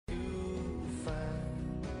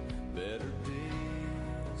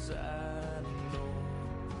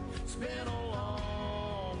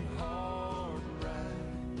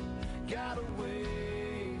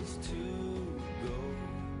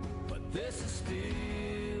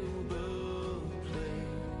still the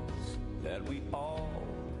place that we all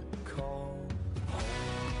call home.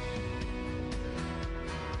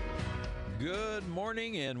 Good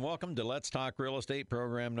morning and welcome to Let's Talk Real Estate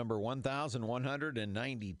program number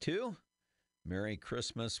 1192. Merry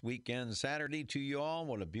Christmas weekend Saturday to you all.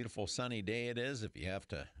 What a beautiful sunny day it is. If you have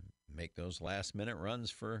to make those last minute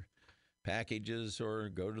runs for packages or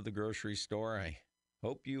go to the grocery store, I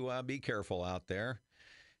hope you be careful out there.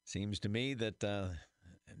 Seems to me that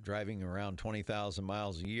driving around 20,000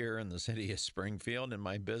 miles a year in the city of Springfield in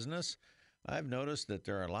my business, I've noticed that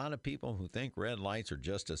there are a lot of people who think red lights are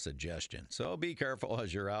just a suggestion. So be careful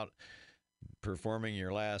as you're out performing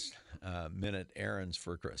your last minute errands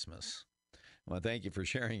for Christmas. Well, thank you for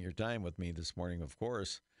sharing your time with me this morning, of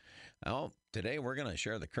course. Well, today we're going to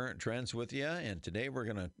share the current trends with you, and today we're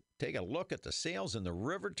going to take a look at the sales in the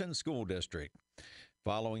Riverton School District.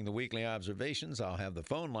 Following the weekly observations, I'll have the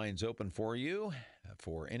phone lines open for you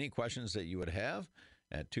for any questions that you would have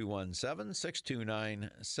at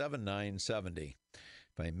 217-629-7970.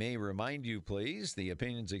 If I may remind you, please, the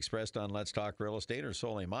opinions expressed on Let's Talk Real Estate are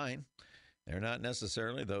solely mine. They're not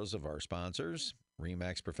necessarily those of our sponsors,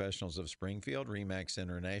 RE/MAX Professionals of Springfield, RE/MAX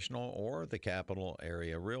International, or the Capital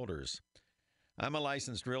Area Realtors. I'm a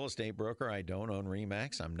licensed real estate broker. I don't own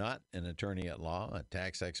RE/MAX. I'm not an attorney at law, a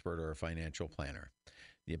tax expert, or a financial planner.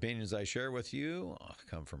 The opinions I share with you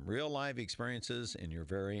come from real live experiences in your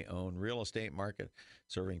very own real estate market,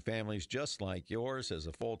 serving families just like yours as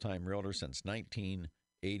a full-time realtor since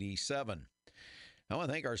 1987. I want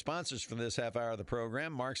to thank our sponsors for this half hour of the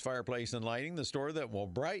program. Mark's Fireplace and Lighting, the store that will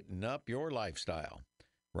brighten up your lifestyle.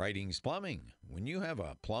 Writings Plumbing. When you have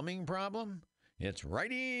a plumbing problem, it's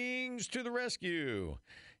Writings to the rescue.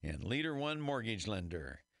 And Leader One Mortgage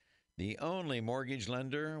Lender, the only mortgage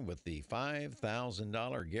lender with the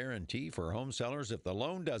 $5,000 guarantee for home sellers if the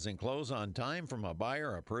loan doesn't close on time from a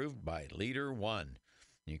buyer approved by Leader One.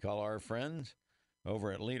 You call our friends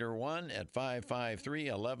over at Leader One at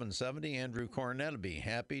 553-1170. Andrew Cornett will be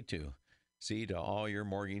happy to see to all your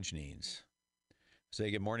mortgage needs. Say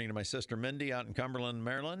good morning to my sister Mindy out in Cumberland,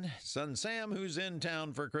 Maryland. Son Sam, who's in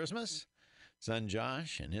town for Christmas. Son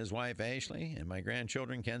Josh and his wife Ashley, and my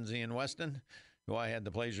grandchildren Kenzie and Weston, who I had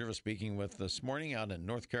the pleasure of speaking with this morning out in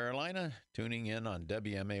North Carolina, tuning in on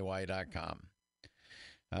WMAY.com.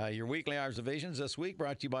 Your weekly observations this week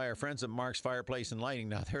brought to you by our friends at Mark's Fireplace and Lighting.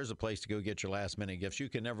 Now, there's a place to go get your last-minute gifts. You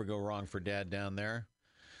can never go wrong for Dad down there.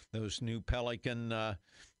 Those new Pelican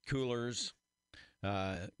coolers,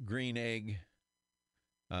 Green Egg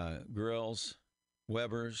grills,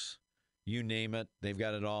 Weber's, you name it. They've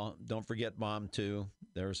got it all. Don't forget Mom, too.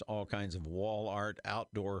 There's all kinds of wall art,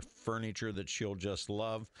 outdoor furniture that she'll just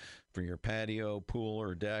love for your patio, pool,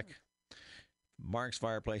 or deck. Mark's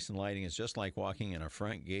Fireplace and Lighting is just like walking in a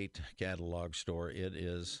front gate catalog store. It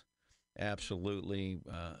is absolutely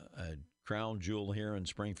a crown jewel here in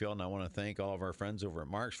Springfield, and I want to thank all of our friends over at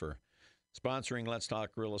Mark's for sponsoring Let's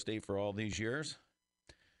Talk Real Estate for all these years.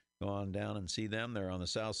 Go on down and see them. They're on the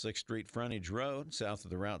South 6th Street Frontage Road, south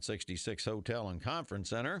of the Route 66 Hotel and Conference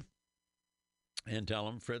Center. And tell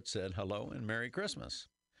them Fritz said hello and Merry Christmas.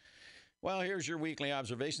 Well, here's your weekly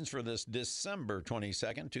observations for this December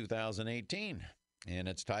 22nd, 2018. And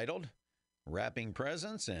it's titled, Wrapping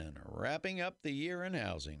Presents and Wrapping Up the Year in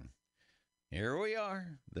Housing. Here we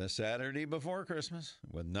are, the Saturday before Christmas,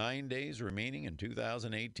 with 9 days remaining in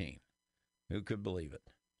 2018. Who could believe it?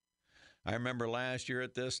 I remember last year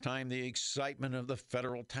at this time, the excitement of the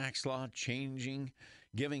federal tax law changing,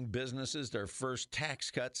 giving businesses their first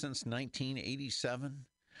tax cut since 1987.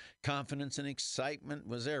 Confidence and excitement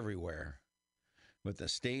was everywhere. With the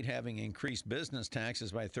state having increased business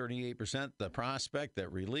taxes by 38%, the prospect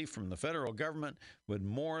that relief from the federal government would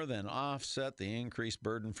more than offset the increased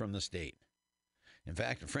burden from the state. In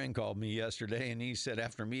fact, a friend called me yesterday, and he said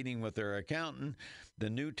after meeting with their accountant,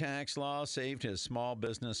 the new tax law saved his small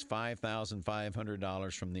business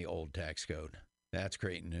 $5,500 from the old tax code. That's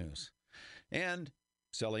great news. And,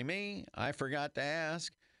 silly me, I forgot to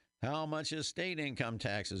ask how much his state income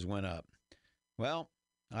taxes went up. Well,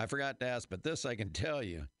 I forgot to ask, but this I can tell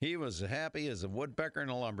you. He was happy as a woodpecker in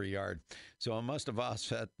a lumber yard, so it must have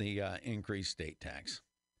offset the increased state tax.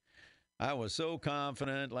 I was so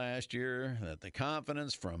confident last year that the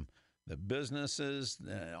confidence from the businesses,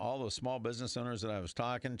 all the small business owners that I was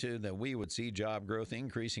talking to, that we would see job growth,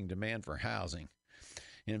 increasing demand for housing.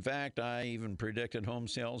 In fact, I even predicted home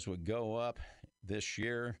sales would go up this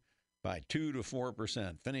year by 2 to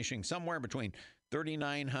 4%, finishing somewhere between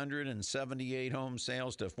 3,978 home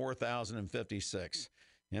sales to 4,056.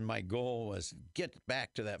 And my goal was get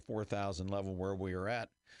back to that 4,000 level where we were at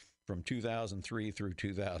from 2003 through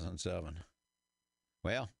 2007.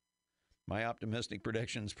 Well, my optimistic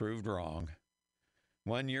predictions proved wrong.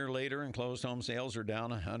 1 year later, and closed home sales are down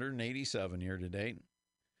 187 year to date.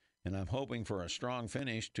 And I'm hoping for a strong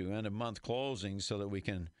finish to end of month closings so that we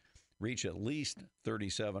can reach at least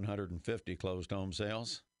 3,750 closed home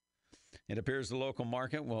sales. It appears the local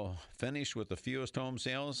market will finish with the fewest home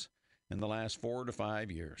sales in the last 4 to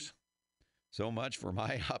 5 years. So much for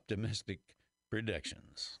my optimistic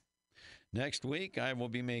predictions. Next week, I will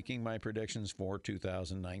be making my predictions for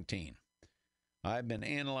 2019. I've been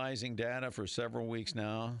analyzing data for several weeks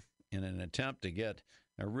now in an attempt to get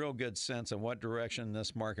a real good sense of what direction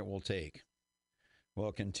this market will take. Will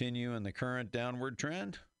it continue in the current downward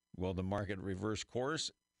trend? Will the market reverse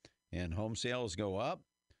course and home sales go up?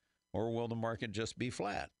 Or will the market just be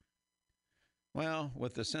flat? Well,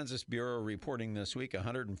 with the Census Bureau reporting this week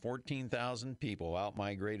 114,000 people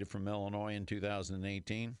outmigrated from Illinois in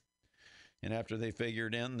 2018, and after they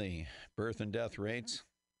figured in the birth and death rates,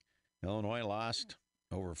 Illinois lost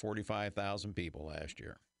over 45,000 people last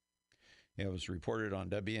year. It was reported on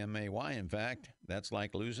WMAY. In fact, that's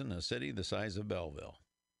like losing a city the size of Belleville.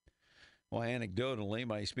 Well, anecdotally,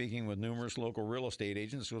 by speaking with numerous local real estate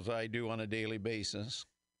agents, which I do on a daily basis,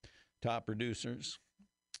 top producers,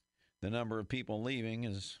 the number of people leaving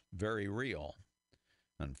is very real.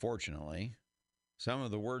 Unfortunately, some of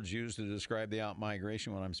the words used to describe the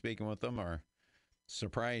outmigration when I'm speaking with them are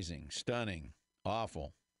surprising, stunning,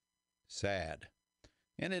 awful, sad.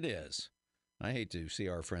 And it is. I hate to see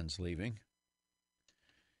our friends leaving.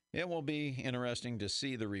 It will be interesting to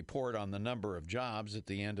see the report on the number of jobs at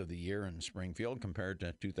the end of the year in Springfield compared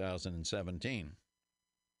to 2017.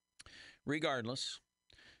 Regardless,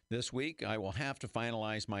 this week I will have to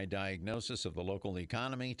finalize my diagnosis of the local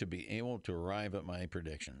economy to be able to arrive at my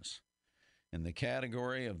predictions. In the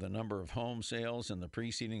category of the number of home sales in the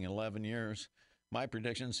preceding 11 years, my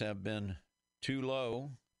predictions have been too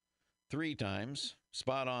low 3 times,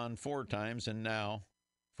 spot on 4 times, and now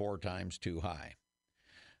 4 times too high.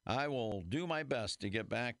 I will do my best to get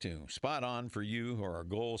back to spot on for you who are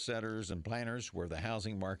goal setters and planners where the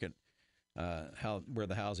housing market, where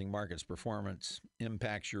the housing market's performance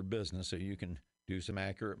impacts your business so you can do some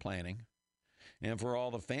accurate planning. And for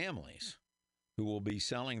all the families who will be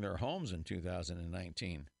selling their homes in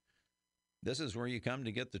 2019, this is where you come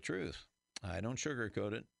to get the truth. I don't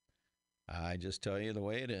sugarcoat it. I just tell you the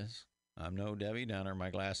way it is. I'm no Debbie Downer. My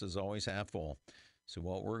glass is always half full. So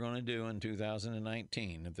what we're going to do in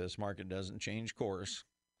 2019, if this market doesn't change course,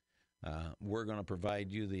 we're going to provide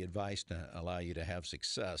you the advice to allow you to have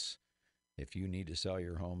success if you need to sell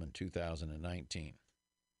your home in 2019.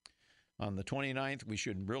 On the 29th, we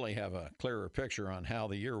should really have a clearer picture on how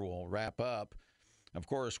the year will wrap up. Of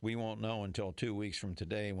course, we won't know until 2 weeks from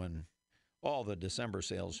today when all the December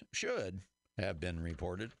sales should have been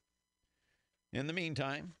reported. In the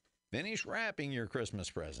meantime, finish wrapping your Christmas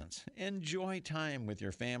presents. Enjoy time with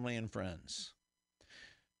your family and friends.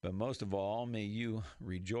 But most of all, may you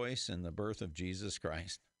rejoice in the birth of Jesus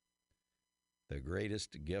Christ, the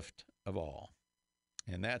greatest gift of all.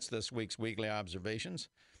 And that's this week's Weekly Observations.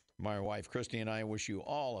 My wife, Christy, and I wish you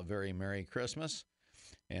all a very Merry Christmas.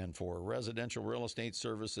 And for residential real estate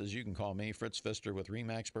services, you can call me, Fritz Pfister, with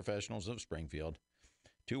RE/MAX Professionals of Springfield.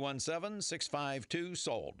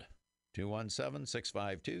 217-652-SOLD.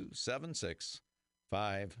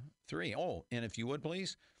 217-652-7653. Oh, and if you would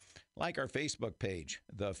please, like our Facebook page,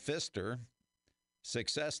 the Pfister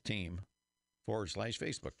Success Team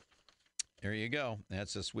 /Facebook. There you go.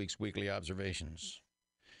 That's this week's Weekly Observations.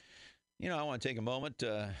 You know, I want to take a moment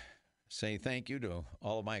to say thank you to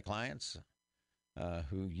all of my clients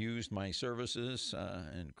who used my services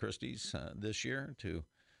and Christie's this year to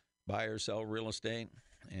buy or sell real estate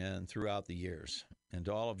and throughout the years. And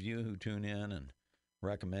to all of you who tune in and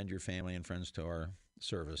recommend your family and friends to our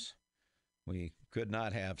service, we could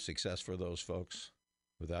not have success for those folks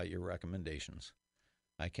without your recommendations.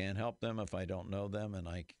 I can't help them if I don't know them, and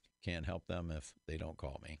I can't help them if they don't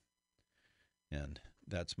call me. And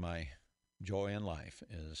that's my joy in life,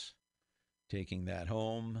 is taking that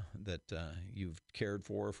home that you've cared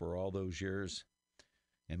for all those years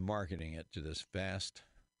and marketing it to this vast,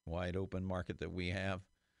 wide open market that we have,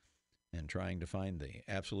 and trying to find the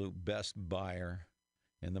absolute best buyer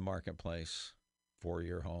in the marketplace for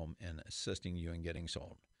your home and assisting you in getting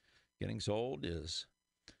sold. Getting sold is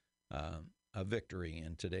a victory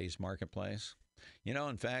in today's marketplace. You know,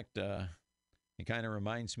 in fact, it kind of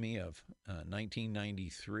reminds me of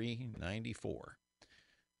 1993, 94.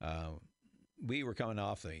 We were coming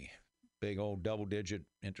off the big old double-digit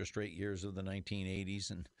interest rate years of the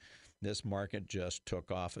 1980s, and this market just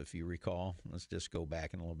took off, if you recall. Let's just go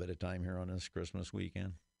back in a little bit of time here on this Christmas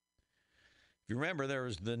weekend. If you remember, there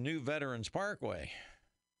was the new Veterans Parkway.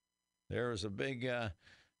 There was a big,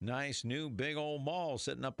 nice, new, big old mall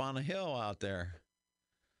sitting up on a hill out there.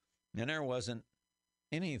 And there wasn't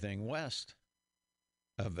anything west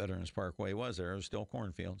of Veterans Parkway, was there? It was still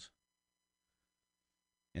cornfields.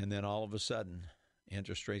 And then all of a sudden,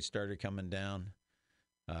 interest rates started coming down.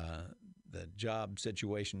 The job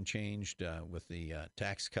situation changed with the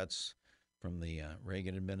tax cuts from the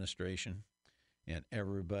Reagan administration. And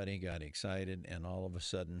everybody got excited, and all of a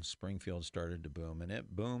sudden, Springfield started to boom. And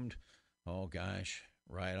it boomed, oh gosh,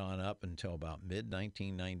 right on up until about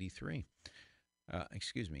mid-1993.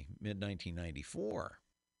 Mid-1994.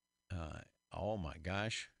 Oh my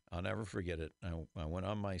gosh, I'll never forget it. I went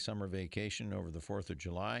on my summer vacation over the 4th of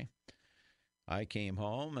July. I came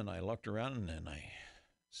home, and I looked around, and I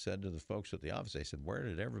said to the folks at the office, I said, where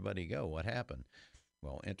did everybody go? What happened?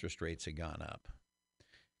 Well, interest rates had gone up.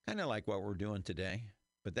 Kind of like what we're doing today.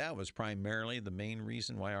 But that was primarily the main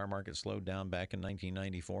reason why our market slowed down back in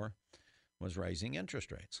 1994 was rising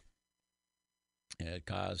interest rates. It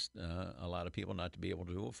caused a lot of people not to be able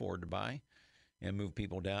to afford to buy and move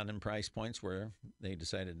people down in price points where they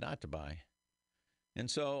decided not to buy. And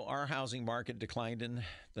so our housing market declined in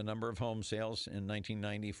the number of home sales in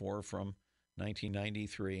 1994 from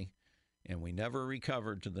 1993, and we never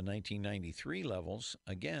recovered to the 1993 levels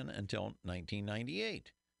again until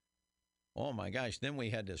 1998. Oh my gosh, then we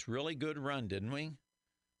had this really good run, didn't we?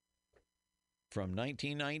 From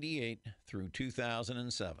 1998 through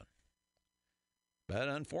 2007. But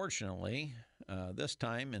unfortunately, this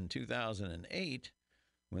time in 2008,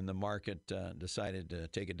 when the market decided to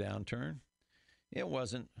take a downturn, it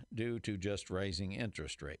wasn't due to just rising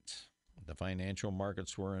interest rates. The financial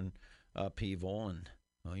markets were in upheaval, and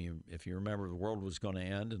well, if you remember, the world was going to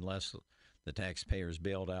end unless the taxpayers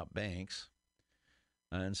bailed out banks.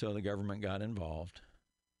 And so the government got involved.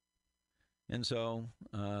 And so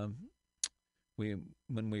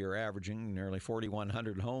when we were averaging nearly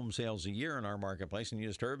 4,100 home sales a year in our marketplace, and you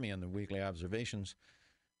just heard me in the weekly observations,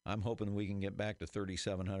 I'm hoping we can get back to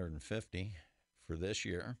 3,750 for this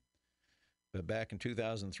year. But back in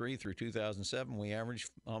 2003 through 2007, we averaged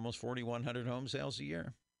almost 4,100 home sales a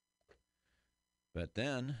year. But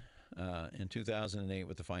then in 2008,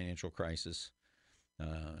 with the financial crisis,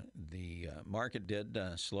 the market did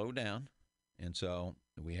slow down, and so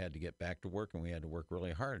we had to get back to work, and we had to work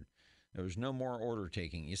really hard. There was no more order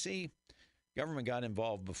taking. You see, government got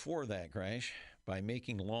involved before that crash by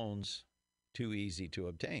making loans too easy to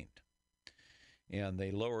obtain. And they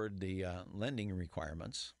lowered the lending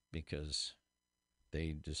requirements because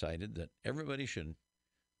they decided that everybody should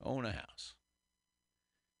own a house.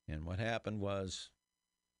 And what happened was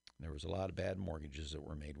there was a lot of bad mortgages that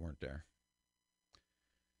were made, weren't there?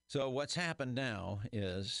 So what's happened now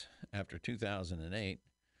is, after 2008,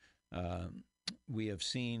 we have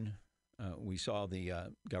seen, we saw the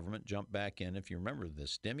government jump back in. If you remember the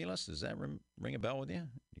stimulus, does that ring a bell with you?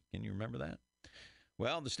 Can you remember that?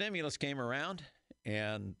 Well, the stimulus came around,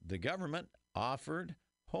 and the government offered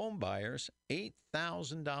home buyers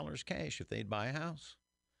 $8,000 cash if they'd buy a house.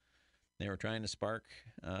 They were trying to spark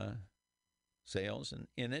sales, and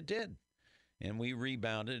it did. And we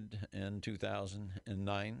rebounded in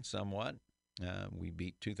 2009 somewhat. We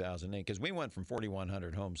beat 2008 because we went from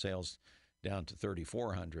 4,100 home sales down to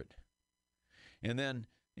 3,400. And then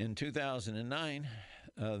in 2009,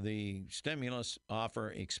 the stimulus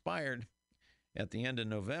offer expired at the end of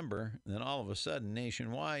November. Then all of a sudden,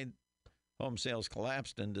 nationwide, home sales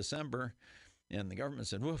collapsed in December. And the government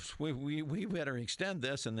said, whoops, we better extend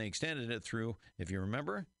this. And they extended it through, if you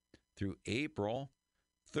remember, through April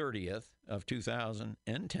 30th of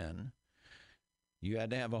 2010. You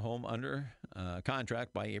had to have a home under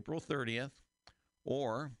contract by April 30th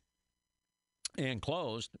and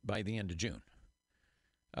closed by the end of June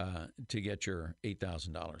to get your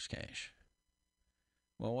 $8,000 cash.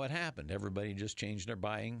 Well, what happened? Everybody just changed their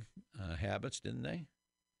buying habits, didn't they?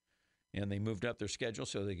 And they moved up their schedule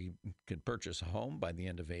so they could purchase a home by the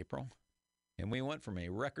end of April. And we went from a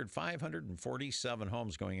record 547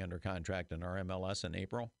 homes going under contract in our MLS in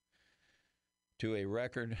April to a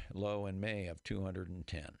record low in May of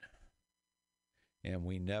 210. And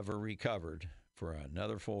we never recovered for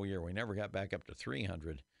another full year. We never got back up to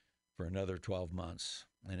 300 for another 12 months.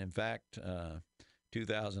 And in fact,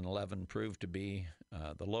 2011 proved to be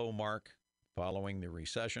the low mark following the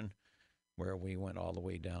recession, where we went all the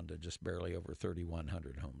way down to just barely over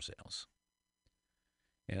 3,100 home sales.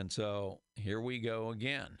 And so here we go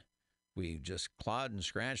again. We just clawed and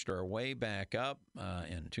scratched our way back up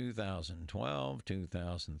in 2012,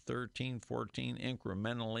 2013, 14,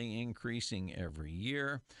 incrementally increasing every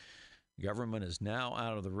year. Government is now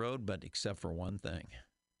out of the road, but except for one thing.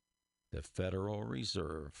 The Federal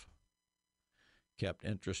Reserve kept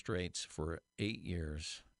interest rates for 8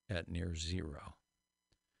 years at near zero.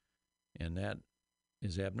 And that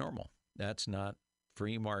is abnormal. That's not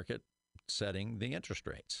free market setting the interest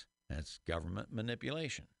rates. That's government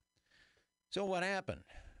manipulation. So what happened?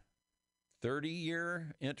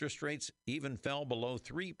 30-year interest rates even fell below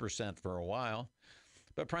 3% for a while,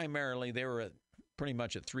 but primarily they were pretty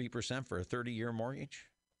much at 3% for a 30-year mortgage.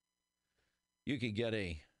 You could get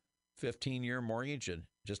a 15-year mortgage at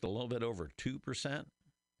just a little bit over 2%,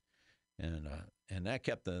 and that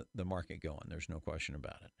kept the market going. There's no question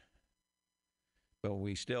about it. But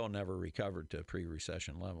we still never recovered to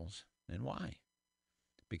pre-recession levels. And why?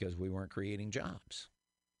 Because we weren't creating jobs.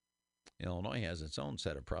 Illinois has its own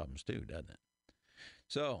set of problems too, doesn't it?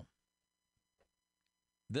 So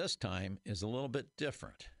this time is a little bit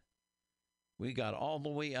different. We got all the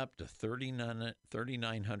way up to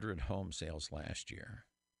 3,900 home sales last year.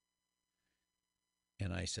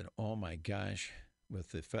 And I said, oh my gosh, with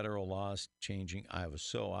the federal laws changing, I was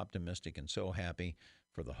so optimistic and so happy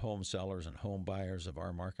for the home sellers and home buyers of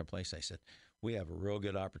our marketplace. I said, we have a real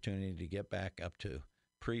good opportunity to get back up to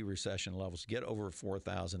pre-recession levels, get over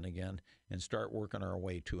 4,000 again, and start working our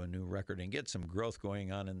way to a new record and get some growth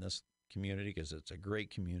going on in this community because it's a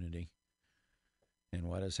great community. And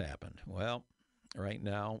what has happened? Well, right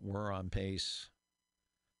now we're on pace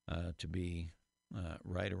to be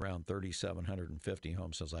right around 3,750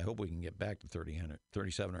 home sales. I hope we can get back to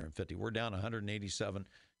 3,750. We're down 187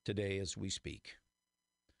 today as we speak.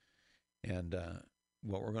 And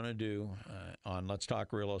what we're going to do on Let's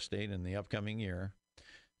Talk Real Estate in the upcoming year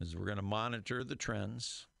is we're going to monitor the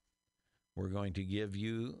trends. We're going to give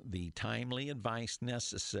you the timely advice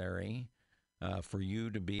necessary for you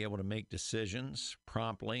to be able to make decisions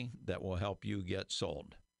promptly that will help you get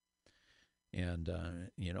sold. And,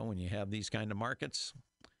 when you have these kind of markets,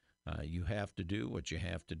 you have to do what you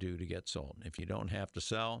have to do to get sold. If you don't have to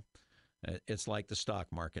sell, it's like the stock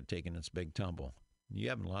market taking its big tumble. You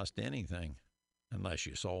haven't lost anything unless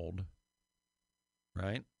you sold,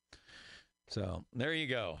 right? So there you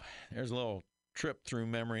go. There's a little trip through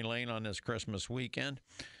memory lane on this Christmas weekend,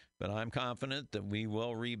 but I'm confident that we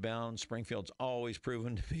will rebound. Springfield's always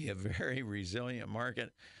proven to be a very resilient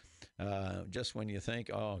market. Just when you think,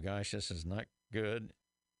 oh gosh, this is not good,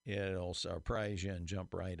 it'll surprise you and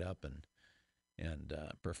jump right up and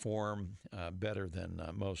perform better than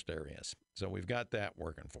most areas. So we've got that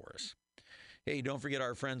working for us. Hey, don't forget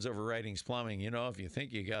our friends over Writings Plumbing. If you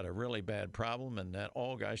think you got a really bad problem and that,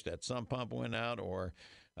 oh gosh, that sump pump went out or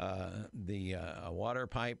the water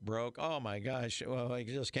pipe broke, oh my gosh, well, I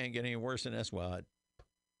just can't get any worse than this. Well, it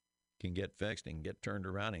can get fixed and get turned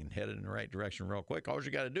around and headed in the right direction real quick. All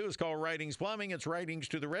you got to do is call Writings Plumbing. It's Writings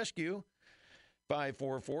to the rescue.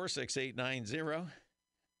 544-6890.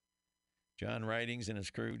 John Writings and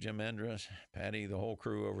his crew, Jim Endres, Patty, the whole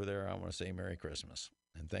crew over there, I want to say Merry Christmas.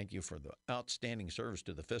 And thank you for the outstanding service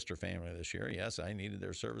to the Pfister family this year. Yes, I needed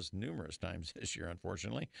their service numerous times this year,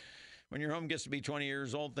 unfortunately. When your home gets to be 20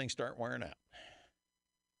 years old, things start wearing out.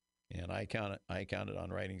 And I counted on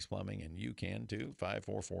Writings Plumbing, and you can too,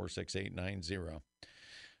 544-6890.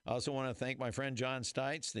 I also want to thank my friend John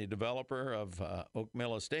Stites, the developer of Oak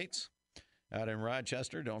Mill Estates out in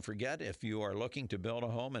Rochester. Don't forget, if you are looking to build a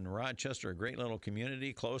home in Rochester, a great little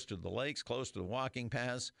community close to the lakes, close to the walking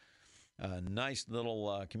paths, a nice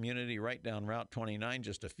little community right down Route 29,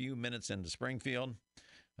 just a few minutes into Springfield.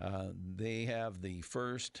 They have the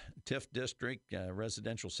first TIF district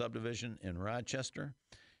residential subdivision in Rochester.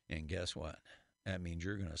 And guess what? That means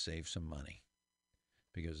you're going to save some money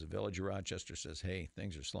because the Village of Rochester says, hey,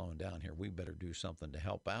 things are slowing down here. We better do something to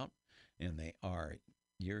help out. And they are.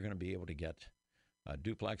 You're going to be able to get a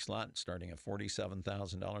duplex lot starting at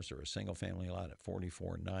 $47,000 or a single-family lot at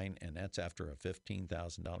 $44,900, and that's after a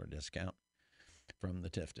 $15,000 discount from the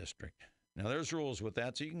TIF district. Now, there's rules with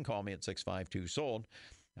that, so you can call me at 652-SOLD.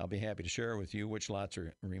 I'll be happy to share with you which lots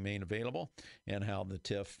remain available and how the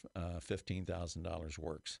TIF $15,000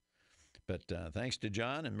 works. But thanks to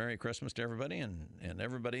John, and Merry Christmas to everybody, and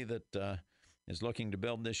everybody that is looking to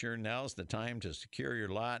build this year. Now's the time to secure your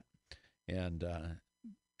lot and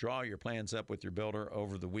draw your plans up with your builder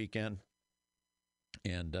over the weekend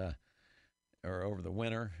and or over the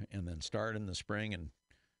winter, and then start in the spring. And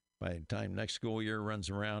by the time next school year runs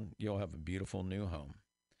around, you'll have a beautiful new home.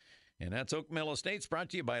 And that's Oak Mill Estates, brought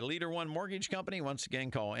to you by Leader One Mortgage Company. Once again,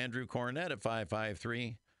 call Andrew Cornett at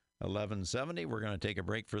 553-1170. We're going to take a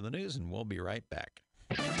break for the news, and we'll be right back.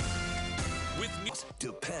 with news.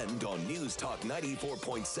 Depend on News Talk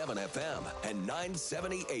 94.7 FM and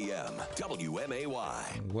 970 AM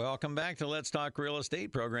WMAY. Welcome back to Let's Talk Real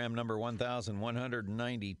Estate, program number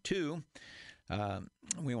 1192.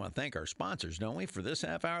 We want to thank our sponsors, don't we, for this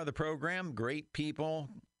half hour of the program. Great people,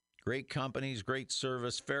 great companies, great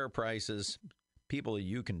service, fair prices, people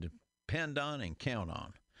you can depend on and count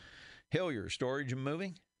on. Hillier Storage and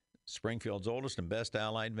Moving, Springfield's oldest and best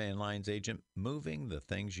allied van lines agent, moving the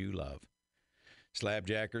things you love.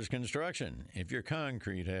 Slabjackers Construction. If your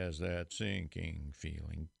concrete has that sinking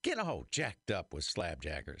feeling, get all jacked up with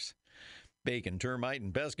Slabjackers. Bacon Termite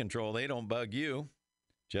and Pest Control, they don't bug you,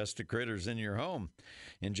 just the critters in your home.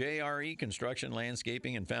 And JRE Construction,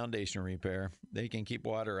 Landscaping, and Foundation Repair, they can keep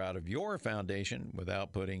water out of your foundation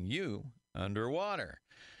without putting you underwater.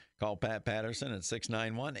 Call Pat Patterson at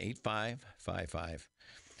 691-8555.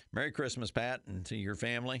 Merry Christmas, Pat, and to your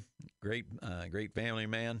family. Great family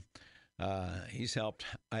man. He's helped,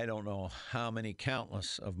 I don't know how many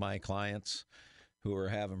countless of my clients who are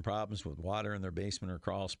having problems with water in their basement or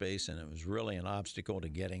crawl space, and it was really an obstacle to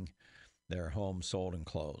getting their home sold and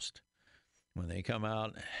closed. When they come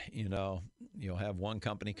out, you'll have one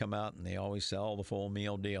company come out, and they always sell the full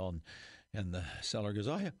meal deal, and the seller goes,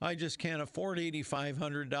 I just can't afford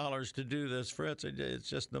 $8,500 to do this, Fritz. It's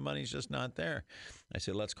just, the money's just not there. I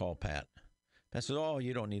said, let's call Pat. Pat says,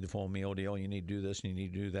 you don't need the full meal deal. You need to do this and you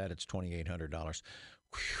need to do that. It's $2,800.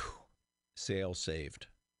 Whew. Sale saved.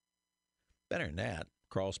 Better than that,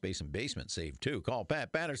 crawl space and basement saved too. Call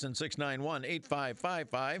Pat Patterson,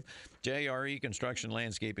 691-8555. JRE Construction,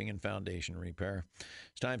 Landscaping, and Foundation Repair.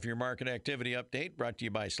 It's time for your market activity update, brought to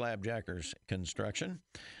you by Slabjackers Construction.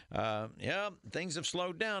 Things have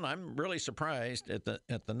slowed down. I'm really surprised at the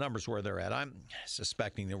numbers where they're at. I'm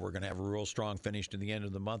suspecting that we're going to have a real strong finish to the end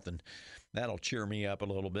of the month, and that'll cheer me up a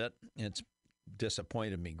little bit. It's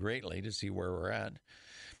disappointed me greatly to see where we're at.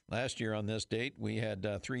 Last year on this date, we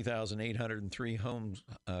had 3,803 homes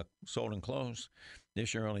sold and closed.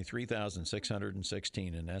 This year, only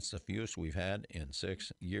 3,616, and that's the fewest we've had in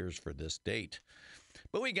 6 years for this date.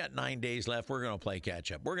 But we got 9 days left. We're going to play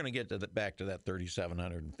catch-up. We're going to get back to that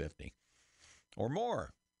 3,750 or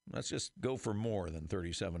more. Let's just go for more than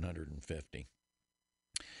 3,750.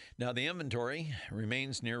 Now, the inventory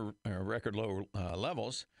remains near record low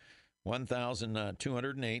levels,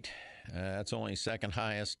 1,208. That's only second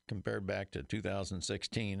highest compared back to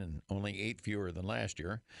 2016 and only 8 fewer than last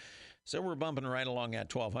year. So we're bumping right along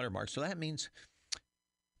that 1,200 mark. So that means,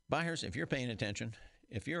 buyers, if you're paying attention,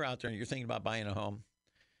 if you're out there and you're thinking about buying a home,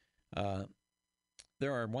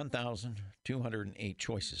 there are 1,208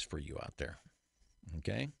 choices for you out there.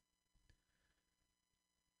 Okay?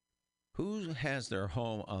 Who has their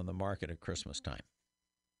home on the market at Christmas time?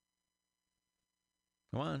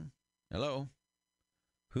 Come on. Hello?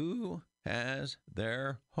 Who has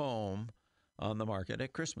their home on the market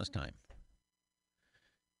at Christmas time?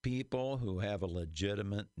 People who have a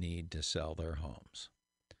legitimate need to sell their homes.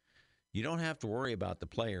 You don't have to worry about the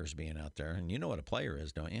players being out there. And you know what a player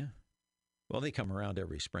is, don't you? Well, they come around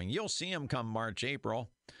every spring. You'll see them come March, April.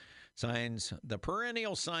 Signs, the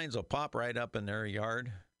perennial signs will pop right up in their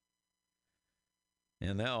yard.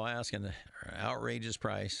 And they'll ask an outrageous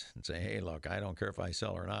price and say, hey, look, I don't care if I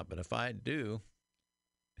sell or not, but if I do,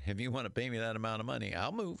 if you want to pay me that amount of money,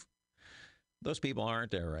 I'll move. Those people aren't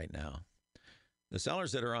there right now. The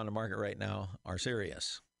sellers that are on the market right now are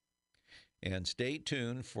serious. And stay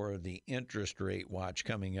tuned for the interest rate watch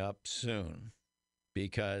coming up soon,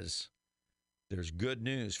 because there's good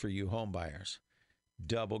news for you home buyers.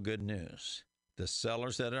 Double good news. The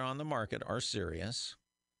sellers that are on the market are serious,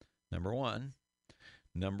 number one.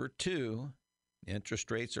 Number two,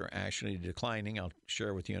 interest rates are actually declining. I'll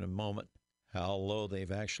share with you in a moment how low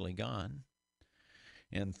they've actually gone.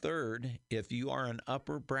 And third, if you are an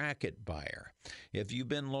upper bracket buyer, if you've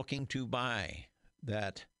been looking to buy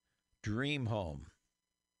that dream home,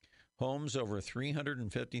 homes over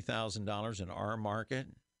 $350,000 in our market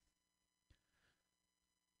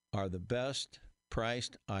are the best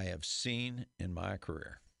priced I have seen in my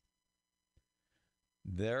career.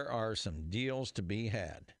 There are some deals to be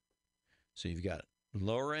had. So you've got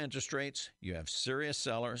lower interest rates, you have serious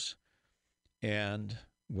sellers, and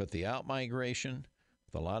with the out-migration,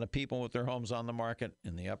 with a lot of people with their homes on the market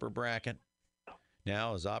in the upper bracket,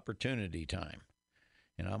 now is opportunity time.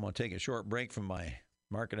 And I'm going to take a short break from my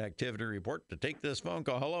market activity report to take this phone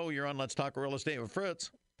call. Hello, you're on Let's Talk Real Estate with Fritz.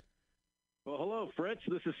 Well, hello, Fritz.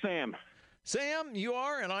 This is Sam. Sam, you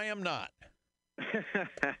are, and I am not.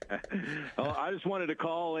 Well, I just wanted to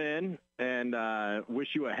call in and wish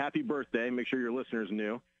you a happy birthday. Make sure your listeners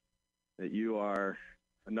knew that you are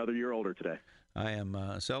Another year older today. I am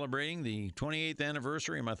celebrating the 28th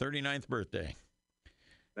anniversary of my 39th birthday.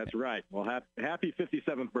 That's right. Well, happy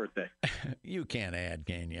 57th birthday. You can't add,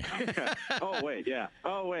 can you? Oh, wait, yeah.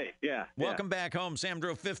 Welcome back home. Sam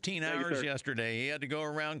drove 15 Thank you, hours sir. yesterday. He had to go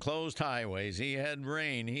around closed highways. He had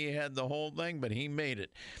rain. He had the whole thing, but he made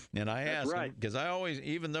it. And I That's asked him, right. because I always,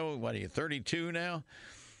 even though, what are you, 32 now?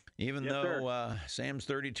 Even Yes, though Sam's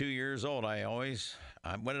 32 years old,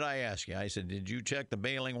 what did I ask you? I said, did you check the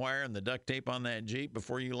baling wire and the duct tape on that Jeep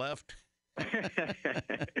before you left?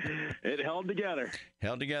 It held together.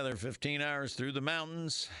 Held together 15 hours through the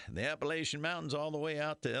mountains, the Appalachian Mountains, all the way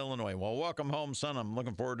out to Illinois. Well, welcome home, son. I'm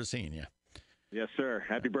looking forward to seeing you. Yes, sir.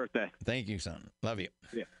 Happy birthday. Thank you, son. Love you.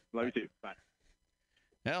 Yeah. Love you too. Bye.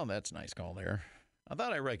 Well, that's a nice call there. I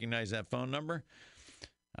thought I recognized that phone number.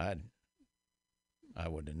 I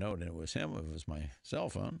wouldn't have known it was him if it was my cell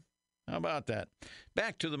phone. How about that?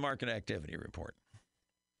 Back to the market activity report.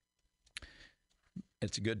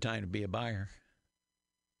 It's a good time to be a buyer.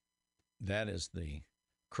 That is the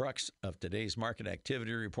crux of today's market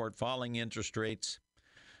activity report. Falling interest rates,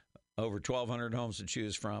 over 1,200 homes to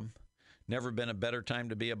choose from. Never been a better time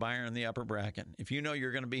to be a buyer in the upper bracket. If you know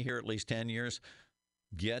you're going to be here at least 10 years,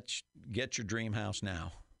 get your dream house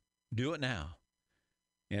now. Do it now.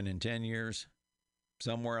 And in 10 years,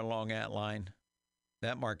 somewhere along that line,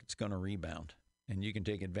 that market's going to rebound. And you can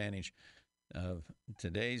take advantage of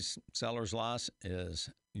today's seller's loss is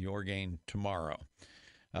your gain tomorrow.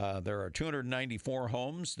 There are 294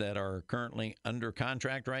 homes that are currently under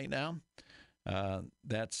contract right now.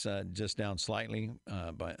 That's just down slightly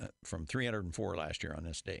from 304 last year on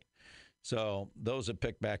this date. So those have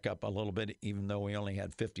picked back up a little bit, even though we only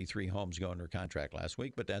had 53 homes go under contract last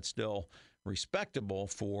week. But that's still respectable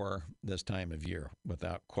for this time of year,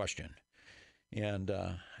 without question. And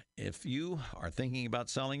if you are thinking about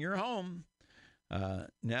selling your home,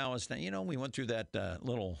 now is we went through that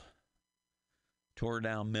little tour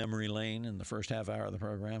down memory lane in the first half hour of the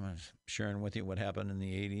program. I was sharing with you what happened in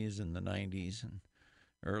the 80s and the 90s and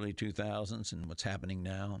early 2000s and what's happening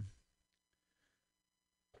now.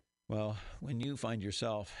 Well, when you find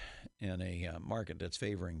yourself in a market that's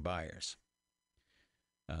favoring buyers,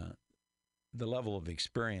 the level of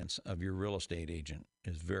experience of your real estate agent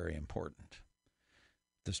is very important.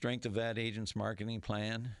 The strength of that agent's marketing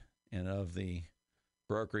plan and of the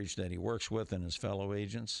brokerage that he works with and his fellow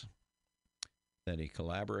agents that he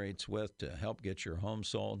collaborates with to help get your home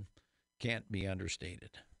sold can't be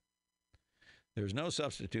understated. There's no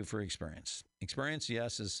substitute for experience. Experience,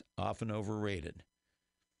 yes, is often overrated,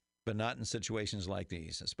 but not in situations like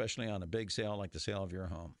these, especially on a big sale like the sale of your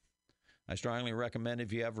home. I strongly recommend,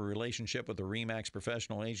 if you have a relationship with a RE/MAX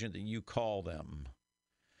professional agent, that you call them.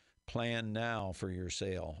 Plan now for your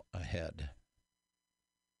sale ahead.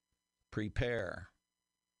 Prepare.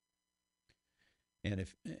 And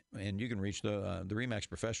you can reach the RE/MAX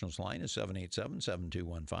Professionals line at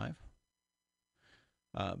 787-7215.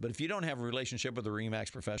 But if you don't have a relationship with a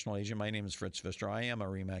RE/MAX professional agent, my name is Fritz Pfister. I am a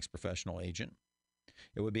RE/MAX professional agent.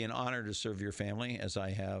 It would be an honor to serve your family, as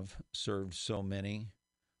I have served so many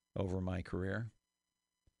over my career,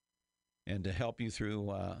 and to help you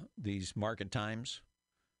through these market times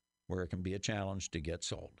where it can be a challenge to get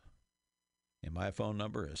sold. And my phone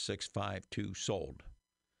number is 652-SOLD.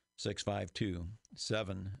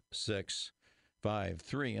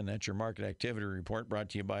 652-7653, and that's your market activity report, brought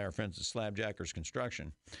to you by our friends at Slabjackers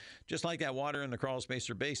Construction. Just like that water in the crawl space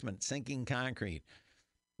or basement, sinking concrete,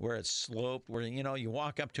 where it's sloped, where you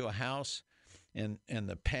walk up to a house and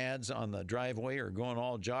the pads on the driveway are going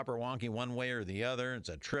all jobber wonky one way or the other. It's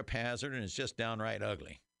a trip hazard, and it's just downright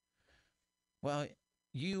ugly. Well,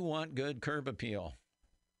 you want good curb appeal.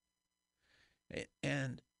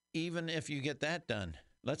 And even if you get that done,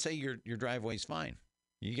 let's say your driveway's fine.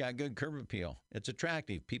 You got good curb appeal. It's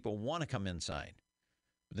attractive. People want to come inside.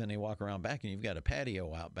 But then they walk around back, and you've got a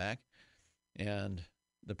patio out back, and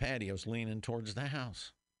the patio's leaning towards the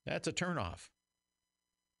house. That's a turnoff.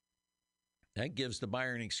 That gives the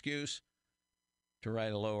buyer an excuse to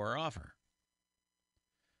write a lower offer.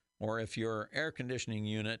 Or if your air conditioning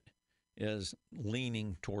unit is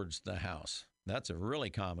leaning towards the house. That's a really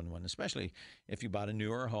common one, especially if you bought a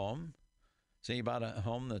newer home. Say you bought a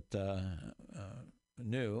home that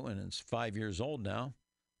new and it's 5 years old now.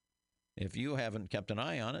 If you haven't kept an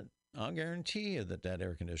eye on it, I'll guarantee you that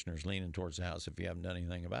air conditioner is leaning towards the house if you haven't done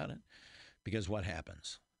anything about it. Because what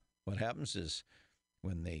happens? What happens is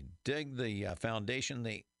when they dig the foundation,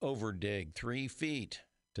 they overdig 3 feet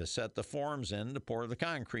to set the forms in to pour the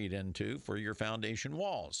concrete into for your foundation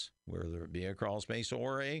walls, whether it be a crawl space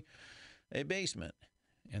or a basement.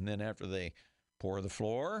 And then after they pour the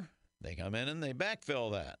floor, They come in and they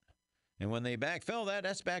backfill that. And when they backfill that,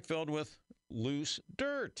 that's backfilled with loose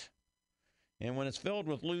dirt. And when it's filled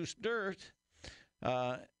with loose dirt,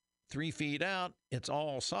 3 feet out, it's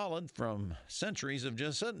all solid from centuries of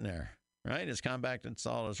just sitting there, right? It's compacted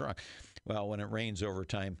solid as rock. Well, when it rains over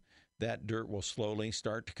time, that dirt will slowly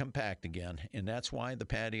start to compact again. And that's why the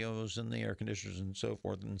patios and the air conditioners and so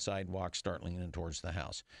forth and sidewalks start leaning towards the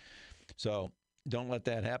house. So don't let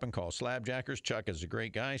that happen. Call Slabjackers. Chuck is a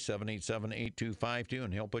great guy, 787-8252,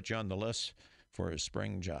 and he'll put you on the list for his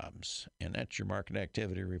spring jobs. And that's your market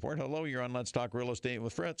activity report. Hello, you're on Let's Talk Real Estate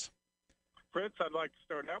with Fritz. Fritz, I'd like to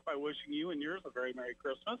start out by wishing you and yours a very Merry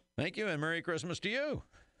Christmas. Thank you, and Merry Christmas to you.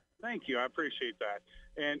 Thank you. I appreciate that.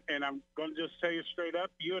 And I'm going to just tell you straight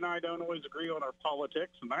up, you and I don't always agree on our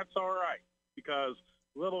politics, and that's all right, because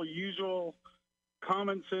little usual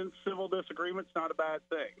common sense civil disagreement's not a bad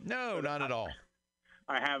thing. No, not at all.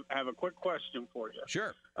 I have a quick question for you.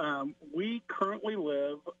 Sure. We currently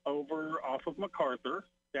live over off of MacArthur,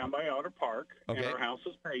 down by Otter Park, Okay. and our house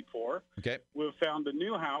is paid for. Okay. We've found a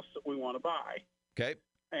new house that we want to buy. Okay.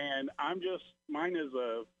 And mine is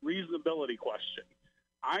a reasonability question.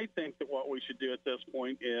 I think that what we should do at this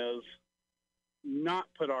point is not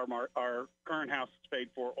put our current house that's paid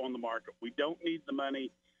for on the market. We don't need the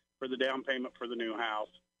money for the down payment for the new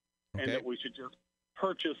house, and Okay. that we should just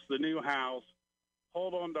purchase the new house,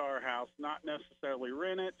 hold on to our house, not necessarily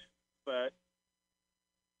rent it, but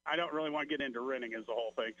I don't really want to get into renting as the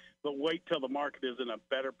whole thing, but wait till the market is in a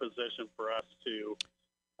better position for us to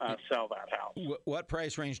sell that house. What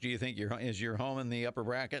price range do you think is your home in the upper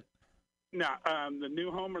bracket? Now, the new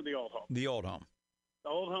home or the old home? The old home. The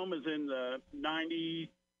old home is in the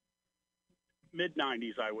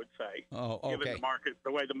mid-90s, I would say. Oh, Given okay.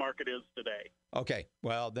 the way the market is today. Okay.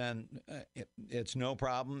 Well, then it's no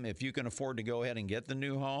problem. If you can afford to go ahead and get the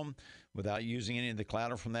new home without using any of the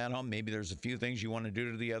collateral from that home, maybe there's a few things you want to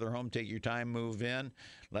do to the other home. Take your time, move in,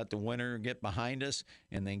 let the winter get behind us,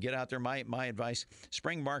 and then get out there. My advice,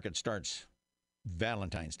 spring market starts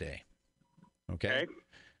Valentine's Day. Okay?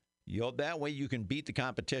 That way you can beat the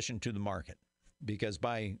competition to the market, because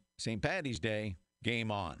by St. Patty's Day,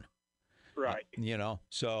 game on. Right.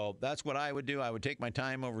 So that's what I would do. I would take my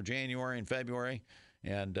time over January and February,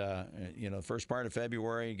 and the first part of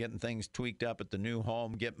February, getting things tweaked up at the new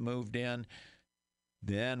home, get moved in.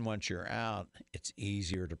 Then once you're out, it's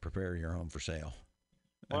easier to prepare your home for sale.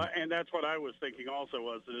 Well, and that's what I was thinking also,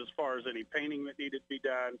 was that as far as any painting that needed to be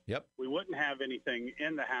done, Yep. we wouldn't have anything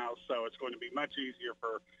in the house, so it's going to be much easier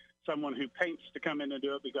for someone who paints to come in and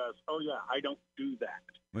do it, because, I don't do that.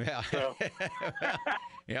 Yeah. So.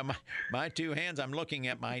 Yeah, my two hands, I'm looking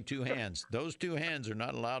at my two hands. Those two hands are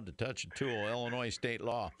not allowed to touch a tool, Illinois state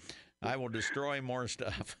law. I will destroy more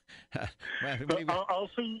stuff. I'll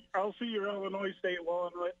see your Illinois state law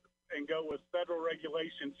and go with federal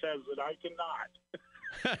regulation says that I cannot.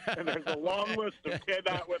 And there's a long list of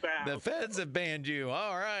cannot without. The feds have banned you.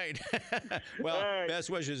 All right. Well, Right. Best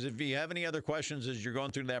wishes. If you have any other questions as you're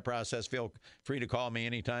going through that process, feel free to call me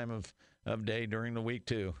any time of day during the week,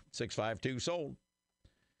 too. 652-SOLD.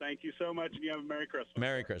 Thank you so much, and you have a Merry Christmas.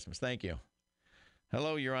 Merry Christmas. Thank you.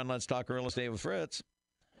 Hello, you're on Let's Talk Real Estate with Fritz.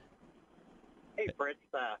 Hey, Fritz.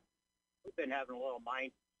 We've been having a little mine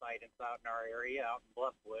sightings out in our area, out in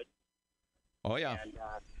Bluffwood. Oh, yeah. And,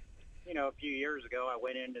 a few years ago, I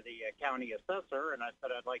went into the county assessor, and I said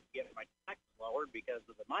I'd like to get my taxes lowered because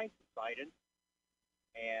of the mine subsidence.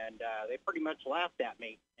 And they pretty much laughed at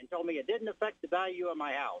me and told me it didn't affect the value of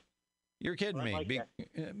my house. You're kidding me,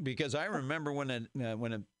 because I remember when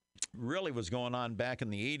it really was going on back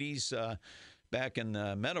in the 80s, back in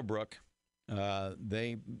Meadowbrook,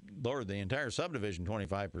 they lowered the entire subdivision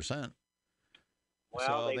 25%. Well,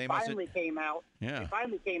 So they finally came out. Yeah. They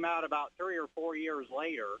finally came out about 3 or 4 years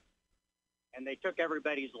later, and they took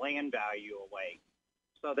everybody's land value away.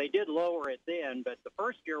 So they did lower it then, but the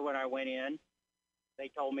first year when I went in, they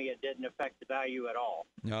told me it didn't affect the value at all.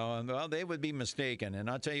 No, well, they would be mistaken. And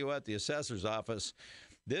I'll tell you what, the assessor's office,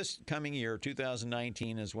 this coming year,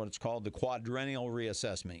 2019, is what it's called the quadrennial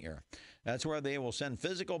reassessment year. That's where they will send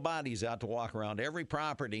physical bodies out to walk around every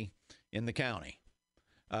property in the county.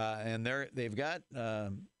 And they've got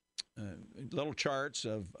little charts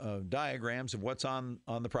of diagrams of what's on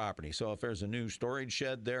the property. So if there's a new storage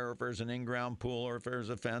shed there, or if there's an in-ground pool, or if there's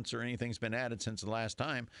a fence or anything's been added since the last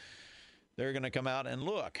time, they're going to come out and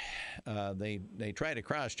look. They try to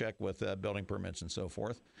cross-check with building permits and so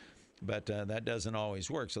forth, but that doesn't always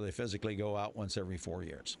work, so they physically go out once every 4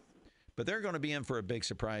 years. But they're going to be in for a big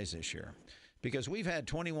surprise this year, because we've had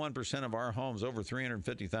 21% of our homes over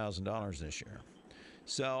 $350,000 this year.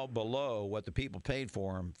 sell below what the people paid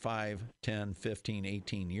for them 5, 10, 15,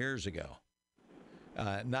 18 years ago.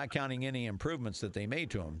 Not counting any improvements that they made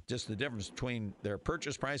to them, just the difference between their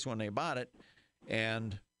purchase price when they bought it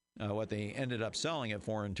and what they ended up selling it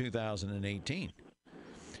for in 2018.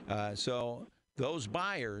 So those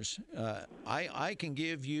buyers, I can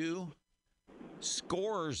give you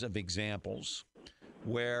scores of examples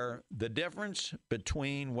where the difference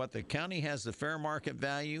between what the county has the fair market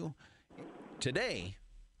value today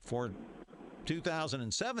for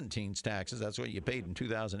 2017's taxes, that's what you paid in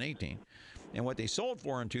 2018, and what they sold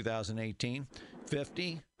for in 2018,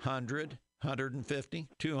 $50, $100, $150,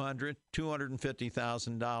 $200,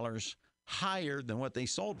 $250,000 higher than what they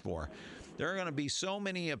sold for. There are going to be so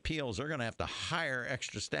many appeals. They're going to have to hire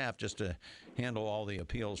extra staff just to handle all the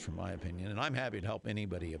appeals, from my opinion. And I'm happy to help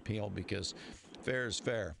anybody appeal because fair is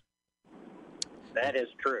fair. That is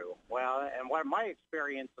true. Well, and what my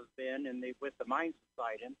experience has been with the mine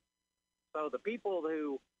subsidence, so the people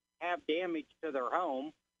who have damage to their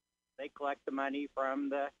home, they collect the money from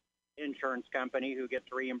the insurance company who gets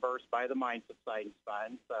reimbursed by the mine subsidence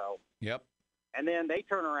fund. So, yep. And then they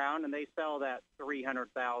turn around and they sell that $300,000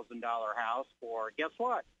 house for, guess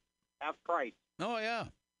what? Half price. Oh, yeah.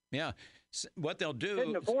 Yeah. What they'll do.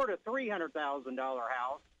 Couldn't afford a $300,000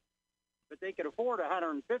 house, but they could afford a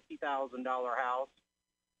 $150,000 house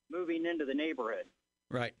moving into the neighborhood.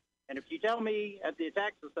 Right. And if you tell me at the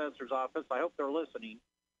tax assessor's office, I hope they're listening,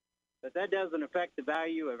 that doesn't affect the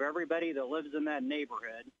value of everybody that lives in that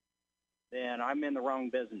neighborhood, then I'm in the wrong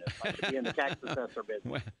business. I should be in the tax assessor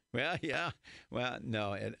business. Well, yeah. Well,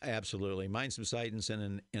 no, absolutely. Mine subsidence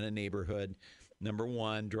in a neighborhood, number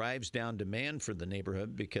one, drives down demand for the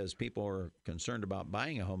neighborhood because people are concerned about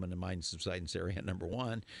buying a home in the mine subsidence area, number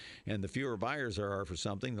one. And the fewer buyers there are for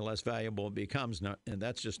something, the less valuable it becomes. And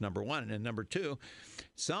that's just number one. And number two,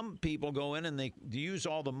 some people go in and they use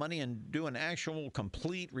all the money and do an actual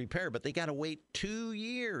complete repair, but they got to wait 2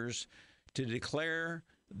 years to declare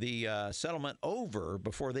the settlement over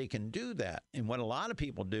before they can do that. And what a lot of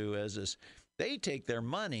people do is they take their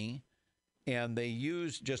money and they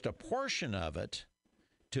use just a portion of it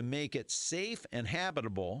to make it safe and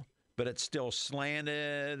habitable, but it's still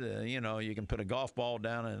slanted. You can put a golf ball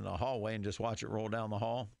down in the hallway and just watch it roll down the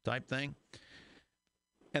hall type thing.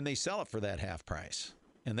 And they sell it for that half price,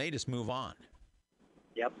 and they just move on.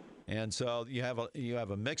 Yep. And so you have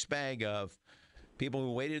a mixed bag of people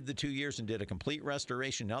who waited the 2 years and did a complete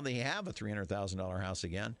restoration. Now they have a $300,000 house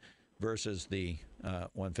again versus the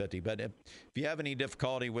 $150,000. But if you have any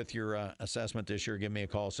difficulty with your assessment this year, give me a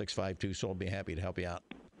call, 652. So I'll be happy to help you out.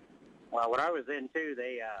 Well, when I was in, too,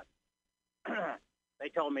 they they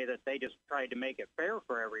told me that they just tried to make it fair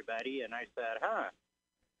for everybody. And I said,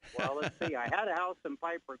 well, let's see. I had a house in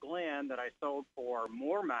Piper Glen that I sold for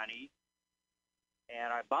more money,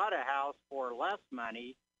 and I bought a house for less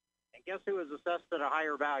money. And guess who was assessed at a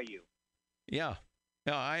higher value? Yeah.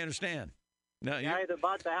 No, I understand. No, the guy that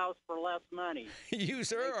bought the house for less money. You,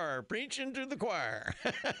 sir, are preaching to the choir.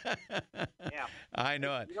 Yeah. I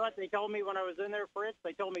know it. You know what they told me when I was in there, Fritz?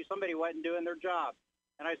 They told me somebody wasn't doing their job.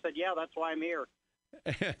 And I said, yeah, that's why I'm here.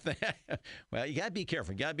 Well, you got to be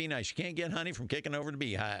careful. You got to be nice. You can't get honey from kicking over the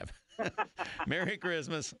beehive. Merry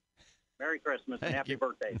Christmas. Merry Christmas and happy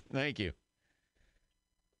birthday. Thank you.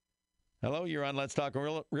 Hello, you're on Let's Talk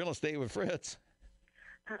Real Estate with Fritz.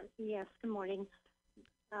 Yes, good morning.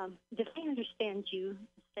 Did I understand you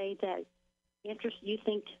say that you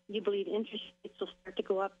believe interest rates will start to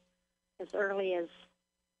go up as early as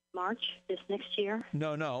March this next year?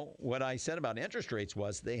 No. What I said about interest rates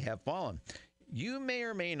was they have fallen. You may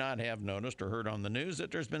or may not have noticed or heard on the news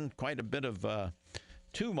that there's been quite a bit of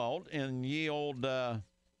tumult in the old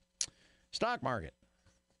stock market.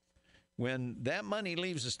 When that money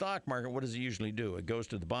leaves the stock market, what does it usually do? It goes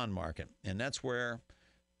to the bond market, and that's where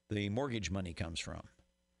the mortgage money comes from.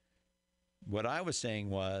 What I was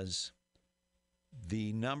saying was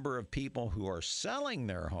the number of people who are selling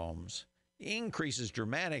their homes increases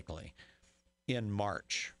dramatically in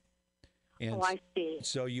March. And I see.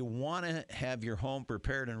 So you want to have your home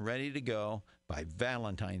prepared and ready to go by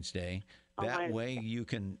Valentine's Day. That way you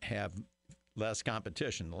can have less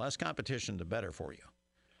competition. The less competition, the better for you.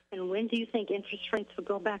 And when do you think interest rates will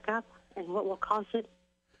go back up, and what will cause it?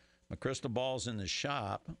 My crystal ball's in the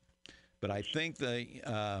shop, but I think that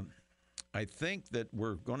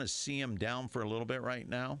we're going to see them down for a little bit right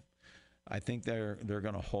now. I think they're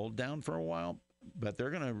going to hold down for a while, but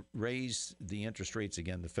they're going to raise the interest rates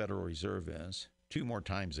again. The Federal Reserve is 2 more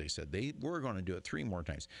times. They said they were going to do it 3 more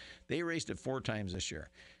times. They raised it 4 times this year.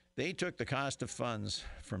 They took the cost of funds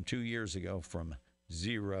from 2 years ago from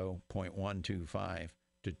 0.125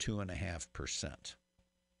 to 2.5%.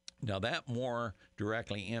 Now, that more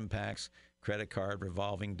directly impacts credit card,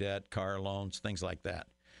 revolving debt, car loans, things like that.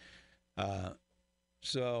 I'm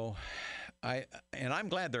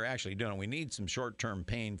glad they're actually doing it. We need some short-term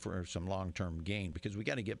pain for some long-term gain because we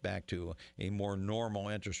got to get back to a more normal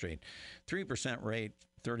interest rate. 3% rate,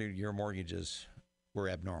 30-year mortgages were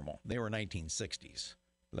abnormal. They were 1960s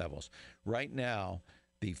levels. Right now,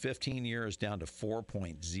 the 15-year is down to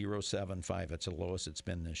 4.075. That's the lowest it's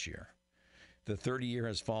been this year. The 30-year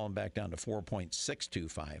has fallen back down to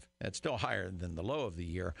 4.625. That's still higher than the low of the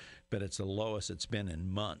year, but it's the lowest it's been in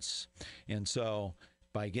months. And so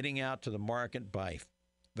by getting out to the market by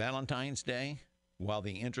Valentine's Day, while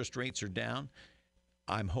the interest rates are down,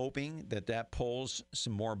 I'm hoping that that pulls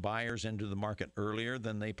some more buyers into the market earlier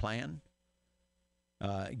than they plan,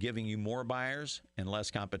 giving you more buyers and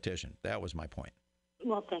less competition. That was my point.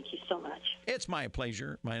 Well, thank you so much. It's my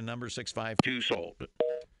pleasure. My number is 652-SOLD.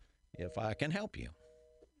 If I can help you.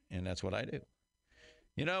 And that's what I do.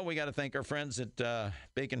 You know, we got to thank our friends at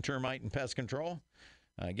Bacon Termite and Pest Control.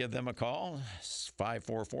 Give them a call,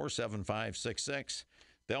 544-7566.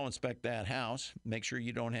 They'll inspect that house, make sure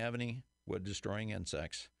you don't have any wood-destroying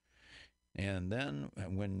insects. And then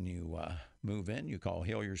when you move in, you call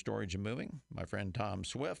Hillier Storage and Moving. My friend Tom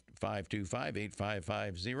Swift,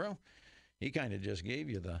 525-8550. He kind of just gave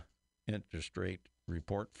you the interest rate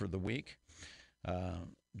report for the week.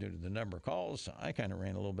 Due to the number of calls, I kind of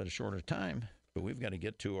ran a little bit of shorter time, but we've got to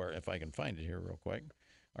get to our, if I can find it here real quick,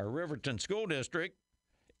 our Riverton School District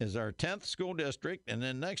is our 10th school district, and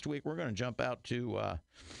then next week we're going to jump out to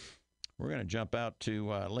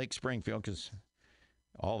Lake Springfield because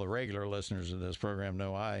all the regular listeners of this program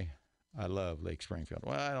know I love Lake Springfield.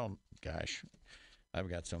 Well, I've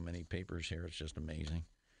got so many papers here, it's just amazing.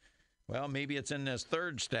 Well, maybe it's in this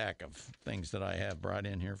third stack of things that I have brought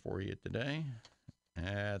in here for you today.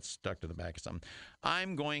 It's stuck to the back of something.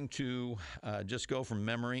 I'm going to just go from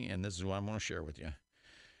memory, and this is what I'm going to share with you.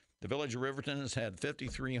 The Village of Riverton has had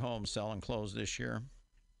 53 homes sell and close this year.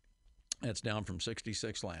 That's down from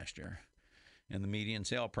 66 last year. And the median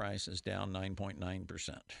sale price is down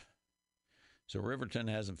 9.9%. So Riverton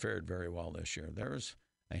hasn't fared very well this year. There's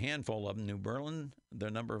a handful of them. New Berlin, the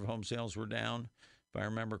number of home sales were down. If I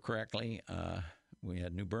remember correctly, we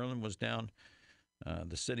had New Berlin was down.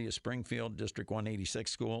 The city of Springfield, District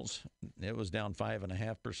 186 schools, it was down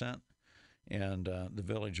 5.5%. And the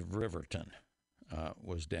Village of Riverton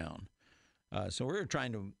was down. So we were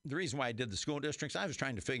the reason why I did the school districts, I was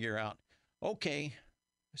trying to figure out, okay,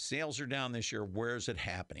 sales are down this year. Where is it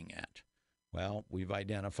happening at? Well, we've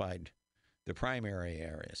identified the primary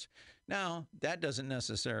areas. Now, that doesn't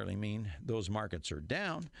necessarily mean those markets are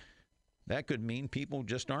down. That could mean people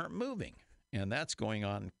just aren't moving. And that's going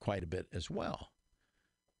on quite a bit as well.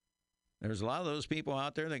 There's a lot of those people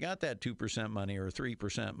out there that got that 2% money or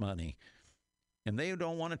 3% money, and they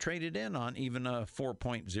don't want to trade it in on even a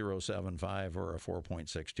 4.075 or a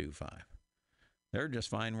 4.625. They're just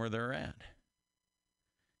fine where they're at.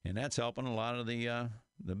 And that's helping a lot of the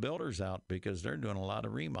builders out because they're doing a lot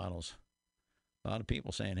of remodels. A lot of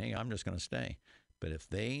people saying, hey, I'm just going to stay. But if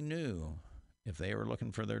they knew, if they were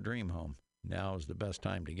looking for their dream home, now is the best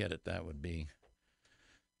time to get it. That would be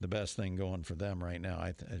the best thing going for them right now.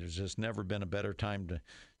 There's just never been a better time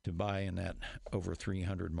to buy in that over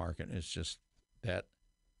 300 market. It's just that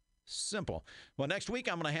simple. Well, next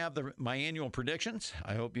week I'm going to have my annual predictions.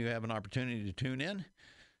 I hope you have an opportunity to tune in.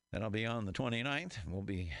 That'll be on the 29th. We'll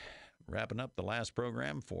be wrapping up the last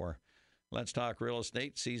program for Let's Talk Real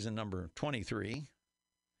Estate, season number 23.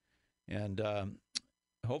 And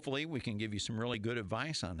hopefully we can give you some really good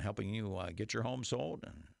advice on helping you get your home sold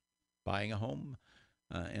and buying a home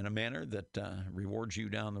in a manner that rewards you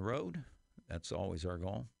down the road. That's always our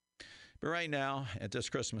goal. But right now, at this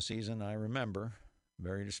Christmas season, I remember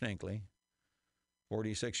very distinctly,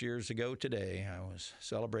 46 years ago today, I was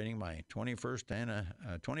celebrating my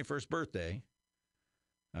 21st birthday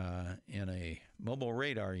in a mobile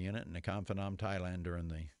radar unit in the Kham Phanom, Thailand during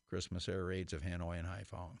the Christmas air raids of Hanoi and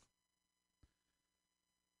Haiphong.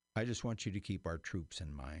 I just want you to keep our troops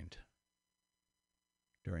in mind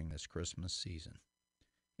during this Christmas season.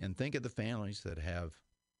 And think of the families that have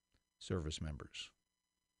service members.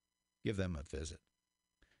 Give them a visit.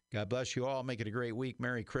 God bless you all. Make it a great week.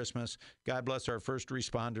 Merry Christmas. God bless our first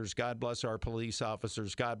responders. God bless our police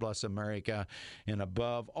officers. God bless America. And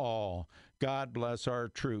above all, God bless our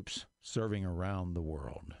troops serving around the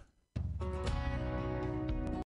world.